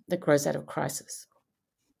opportunity that grows out of crisis.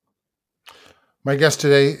 My guest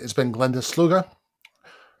today has been Glenda Sluga.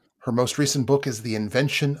 Her most recent book is The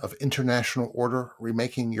Invention of International Order,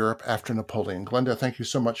 Remaking Europe After Napoleon. Glenda, thank you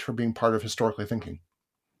so much for being part of Historically Thinking.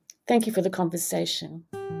 Thank you for the conversation.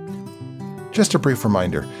 Just a brief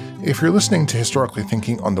reminder, if you're listening to Historically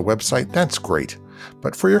Thinking on the website, that's great.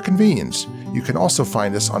 But for your convenience, you can also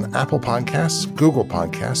find us on Apple Podcasts, Google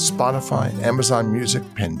Podcasts, Spotify, Amazon Music,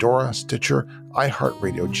 Pandora, Stitcher,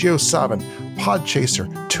 iHeartRadio, JioSaavn, Podchaser,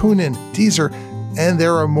 TuneIn, Deezer, and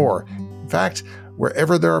there are more. In fact,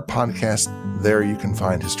 wherever there are podcasts, there you can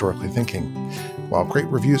find Historically Thinking. While great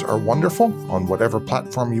reviews are wonderful on whatever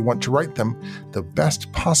platform you want to write them, the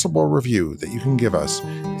best possible review that you can give us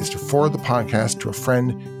is to forward the podcast to a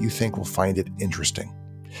friend you think will find it interesting.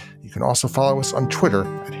 You can also follow us on Twitter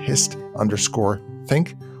at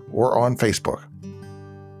hist_think or on Facebook.